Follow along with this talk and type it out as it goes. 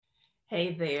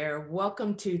Hey there.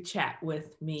 Welcome to Chat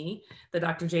with Me, the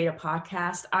Dr. Jada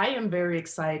podcast. I am very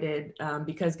excited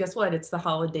because guess what? It's the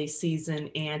holiday season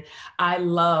and I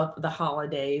love the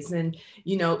holidays. And,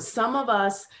 some of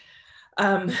us,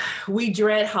 um, we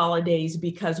dread holidays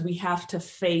because we have to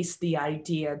face the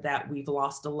idea that we've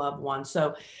lost a loved one.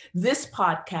 So, this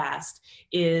podcast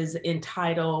is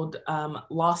entitled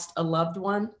Lost a Loved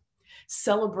One.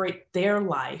 Celebrate their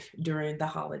life during the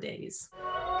holidays.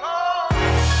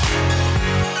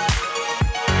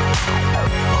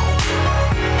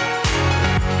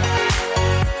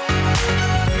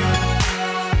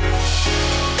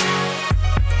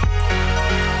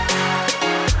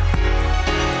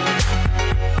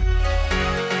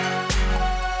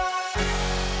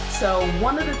 So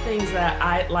one of the things that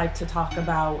I like to talk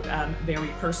about very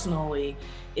personally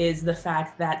is the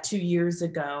fact that 2 years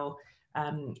ago,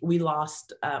 we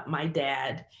lost my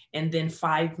dad. And then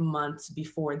 5 months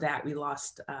before that, we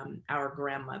lost our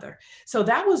grandmother. So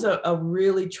that was a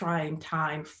really trying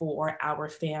time for our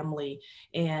family.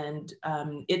 And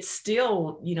it's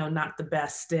still, not the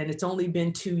best. And it's only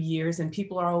been 2 years and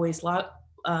people are always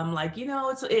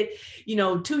it's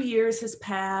 2 years has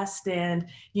passed and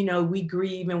we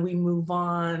grieve and we move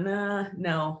on.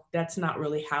 No, that's not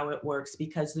really how it works,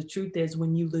 because the truth is,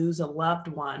 when you lose a loved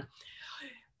one,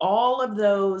 all of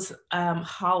those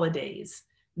holidays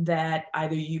that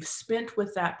either you've spent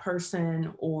with that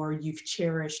person or you've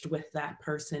cherished with that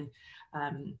person,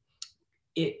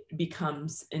 it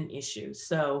becomes an issue.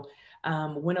 So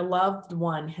when a loved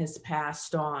one has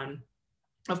passed on,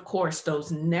 of course,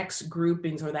 those next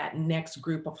groupings or that next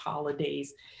group of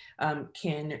holidays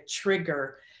can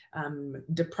trigger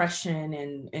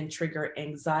depression and trigger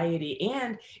anxiety.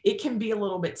 And it can be a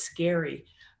little bit scary.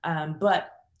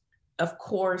 But of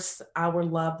course, our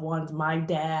loved ones, my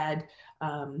dad,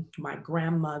 my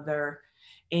grandmother,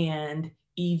 and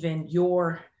even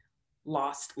your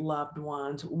lost loved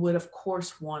ones would of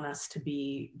course want us to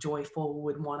be joyful,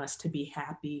 would want us to be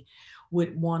happy,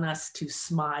 would want us to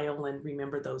smile and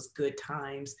remember those good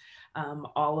times,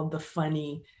 all of the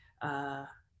funny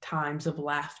times of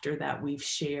laughter that we've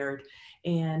shared,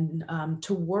 and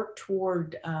to work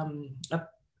toward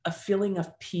a feeling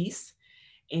of peace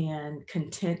and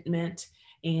contentment,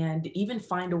 and even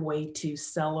find a way to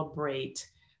celebrate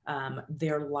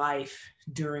their life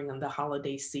during the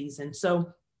holiday season.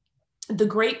 So the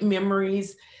great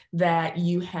memories that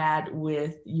you had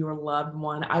with your loved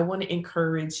one, I want to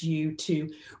encourage you to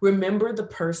remember the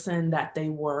person that they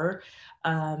were.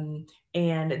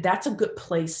 And that's a good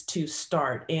place to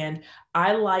start. And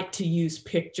I like to use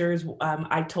pictures.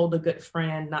 I told a good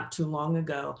friend not too long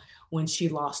ago, when she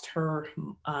lost her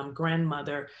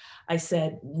grandmother, I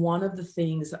said, one of the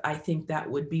things I think that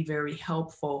would be very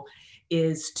helpful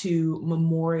is to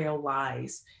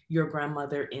memorialize your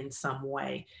grandmother in some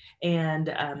way.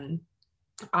 And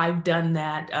I've done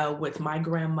that with my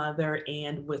grandmother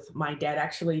and with my dad.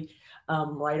 Actually,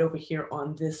 right over here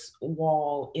on this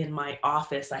wall in my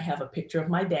office, I have a picture of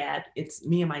my dad. It's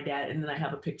me and my dad. And then I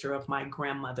have a picture of my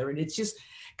grandmother. And it's just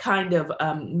kind of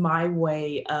my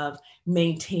way of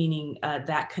maintaining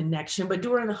that connection. But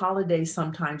during the holidays,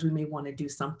 sometimes we may want to do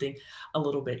something a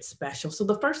little bit special. So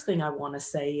the first thing I want to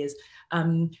say is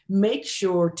make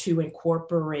sure to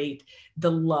incorporate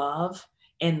the love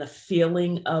and the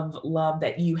feeling of love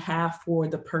that you have for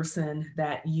the person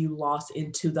that you lost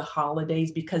into the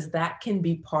holidays, because that can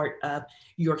be part of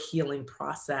your healing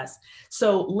process.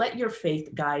 So let your faith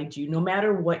guide you, no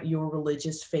matter what your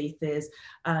religious faith is.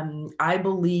 I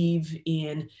believe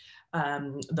in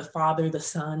the Father, the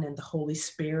Son, and the Holy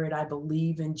Spirit. I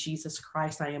believe in Jesus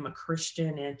Christ. I am a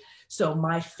Christian. And so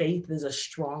my faith is a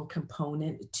strong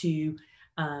component to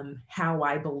how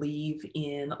I believe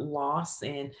in loss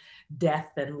and death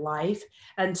and life.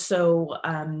 And so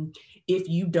if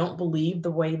you don't believe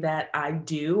the way that I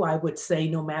do, I would say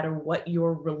no matter what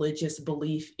your religious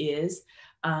belief is,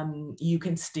 you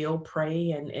can still pray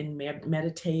and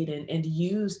meditate and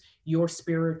use your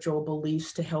spiritual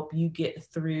beliefs to help you get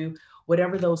through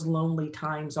whatever those lonely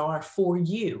times are for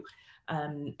you.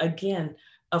 Again,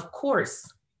 of course,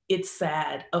 it's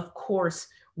sad. Of course,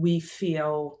 we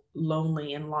feel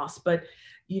lonely and lost. But,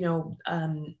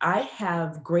 I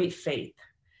have great faith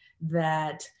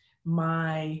that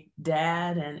my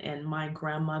dad and my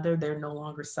grandmother, they're no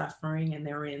longer suffering and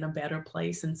they're in a better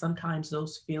place. And sometimes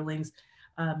those feelings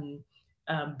um,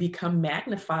 become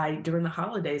magnified during the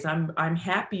holidays. I'm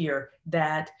happier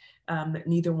that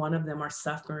neither one of them are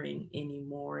suffering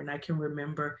anymore. And I can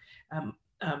remember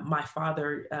my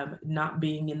father not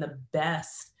being in the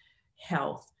best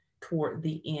health toward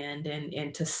the end,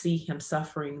 and to see him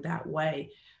suffering that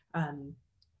way. Um,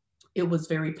 It was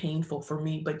very painful for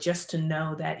me, but just to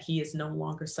know that he is no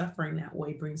longer suffering that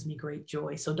way brings me great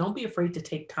joy. So don't be afraid to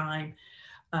take time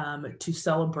to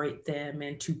celebrate them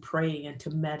and to pray and to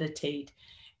meditate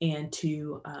and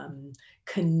to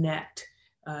connect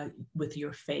with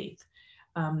your faith.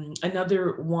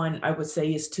 Another one I would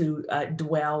say is to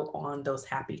dwell on those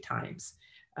happy times.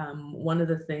 One of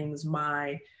the things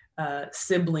my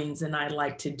siblings and I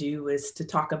like to do is to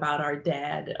talk about our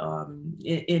dad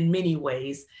in many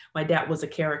ways. My dad was a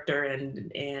character,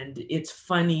 and it's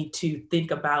funny to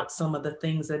think about some of the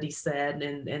things that he said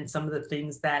and some of the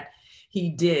things that he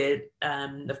did.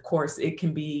 Of course, it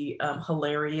can be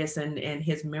hilarious, and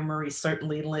his memory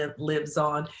certainly lives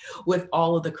on with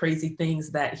all of the crazy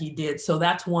things that he did. So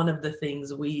that's one of the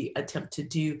things we attempt to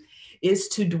do, is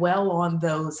to dwell on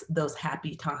those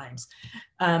happy times.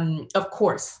 Of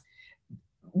course,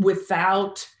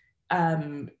 without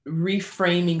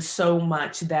reframing so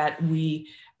much that we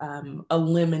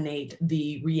eliminate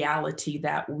the reality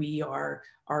that we are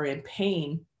in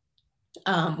pain.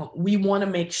 We want to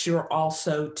make sure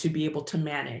also to be able to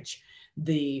manage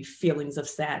the feelings of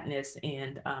sadness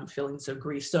and feelings of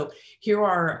grief. So here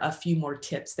are a few more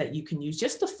tips that you can use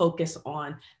just to focus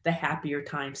on the happier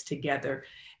times together.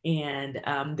 And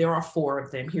there are 4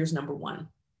 of them. Here's number 1.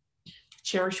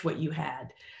 Cherish what you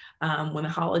had. When the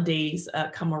holidays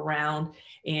come around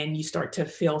and you start to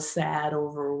feel sad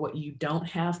over what you don't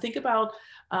have, think about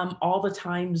all the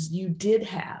times you did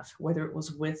have, whether it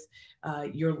was with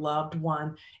your loved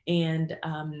one, and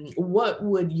what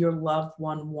would your loved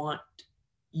one want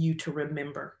you to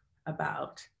remember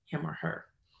about him or her.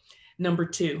 Number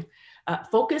 2,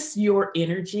 focus your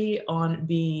energy on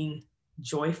being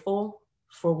joyful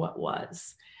for what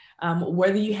was.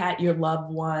 Whether you had your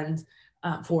loved ones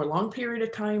for a long period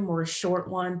of time or a short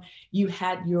one, you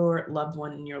had your loved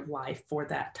one in your life for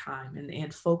that time,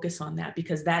 and focus on that,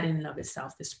 because that in and of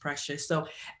itself is precious. So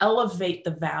elevate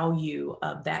the value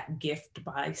of that gift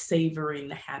by savoring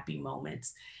the happy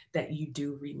moments that you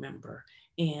do remember.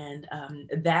 And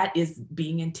that is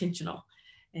being intentional,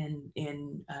 and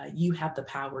you have the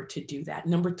power to do that.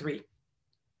 Number 3,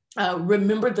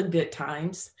 remember the good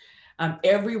times.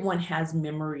 Everyone has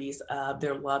memories of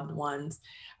their loved ones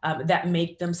that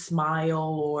make them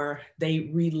smile, or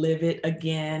they relive it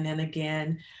again and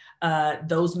again.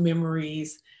 Those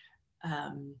memories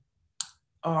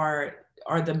are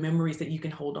the memories that you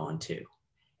can hold on to,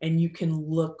 and you can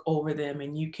look over them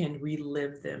and you can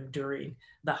relive them during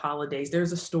the holidays.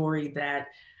 There's a story that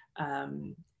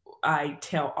I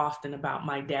tell often about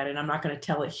my dad, and I'm not going to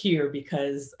tell it here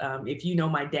because if you know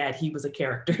my dad, he was a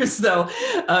character. So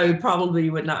it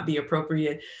probably would not be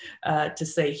appropriate to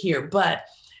say here. But,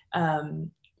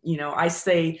 I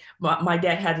say my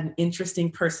dad had an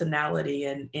interesting personality,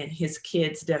 and his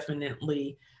kids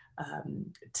definitely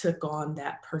took on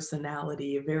that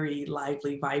personality, a very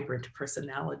lively, vibrant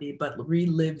personality, but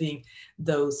reliving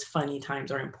those funny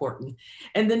times are important.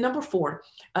 And then number 4,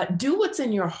 do what's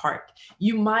in your heart.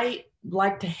 You might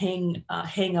like to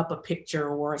hang up a picture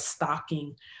or a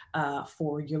stocking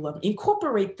for your love.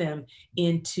 Incorporate them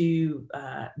into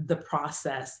the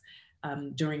process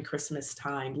during Christmas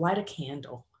time. Light a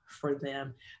candle for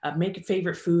them, make a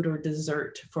favorite food or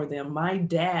dessert for them. My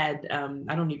dad,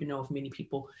 I don't even know if many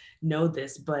people know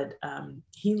this, but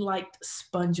he liked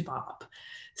SpongeBob.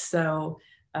 So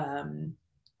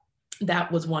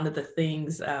that was one of the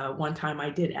things. One time I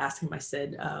did ask him, I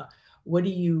said, what do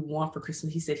you want for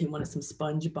Christmas? He said he wanted some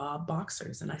SpongeBob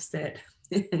boxers. And I said,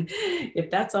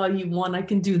 if that's all you want, I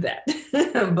can do that.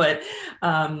 But,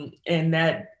 and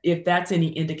that if that's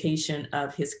any indication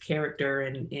of his character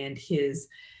and his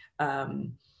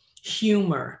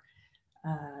humor,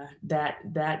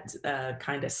 that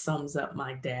kind of sums up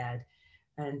my dad.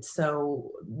 And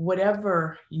so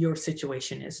whatever your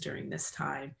situation is during this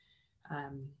time,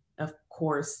 of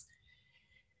course,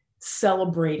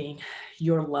 celebrating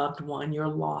your loved one, your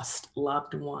lost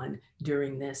loved one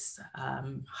during this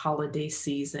holiday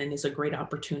season is a great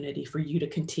opportunity for you to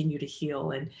continue to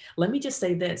heal. And let me just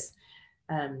say this,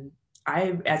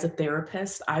 as a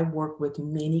therapist, I work with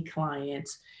many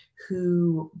clients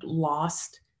who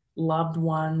lost loved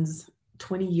ones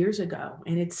 20 years ago,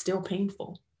 and it's still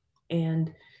painful.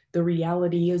 And the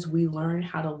reality is we learn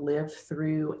how to live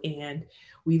through, and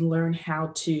we learn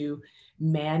how to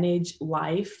manage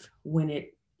life when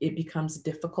it becomes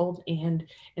difficult, and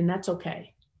that's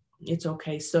okay. It's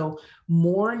okay. So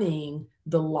mourning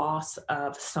the loss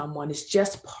of someone is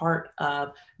just part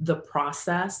of the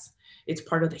process. It's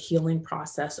part of the healing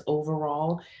process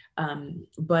overall.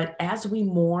 But as we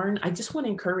mourn, I just want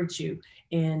to encourage you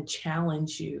and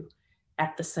challenge you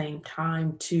at the same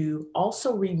time to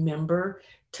also remember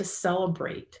to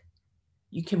celebrate.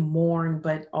 You can mourn,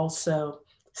 but also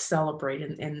celebrate.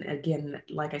 And again,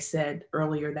 like I said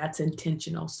earlier, that's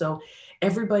intentional. So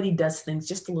everybody does things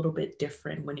just a little bit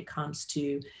different when it comes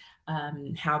to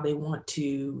how they want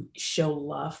to show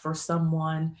love for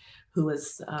someone who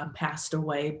has passed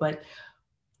away. But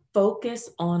focus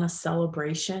on a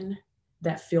celebration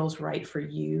that feels right for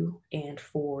you and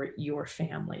for your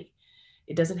family.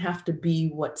 It doesn't have to be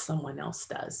what someone else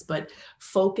does, but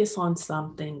focus on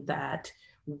something that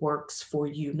works for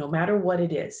you, no matter what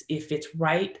it is. If it's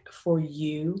right for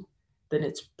you, then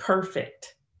it's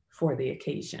perfect for the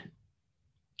occasion.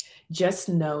 Just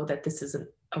know that this is a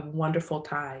wonderful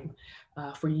time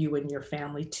for you and your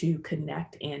family to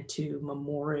connect and to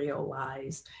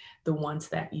memorialize the ones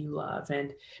that you love.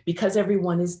 And because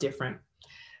everyone is different,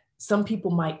 some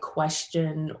people might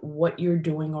question what you're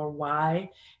doing or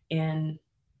why, and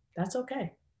that's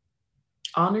okay.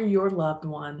 Honor your loved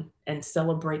one and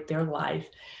celebrate their life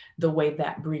the way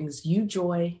that brings you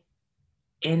joy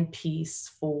and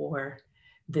peace for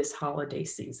this holiday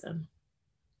season.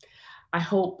 I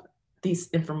hope this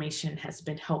information has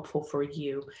been helpful for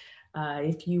you.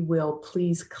 If you will,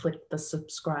 please click the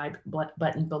subscribe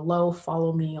button below.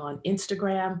 Follow me on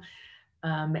Instagram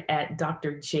at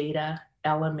Dr. Jada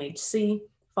LMHC.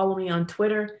 Follow me on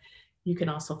Twitter. You can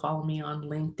also follow me on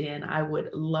LinkedIn. I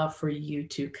would love for you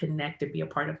to connect and be a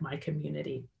part of my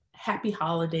community. Happy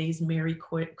holidays, Merry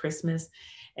Christmas,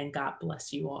 and God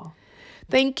bless you all.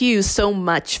 Thank you so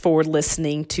much for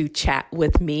listening to Chat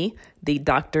with Me, the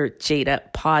Dr.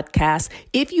 Jada podcast.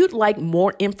 If you'd like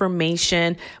more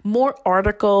information, more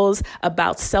articles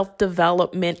about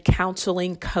self-development,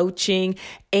 counseling, coaching,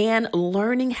 and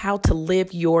learning how to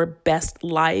live your best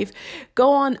life,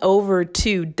 go on over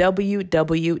to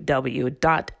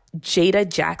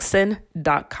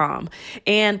www.jadajackson.com.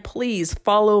 And please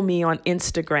follow me on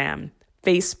Instagram,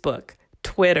 Facebook,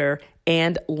 Twitter,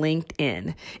 and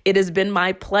LinkedIn. It has been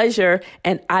my pleasure,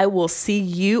 and I will see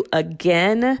you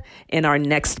again in our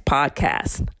next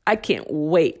podcast. I can't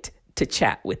wait to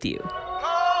chat with you.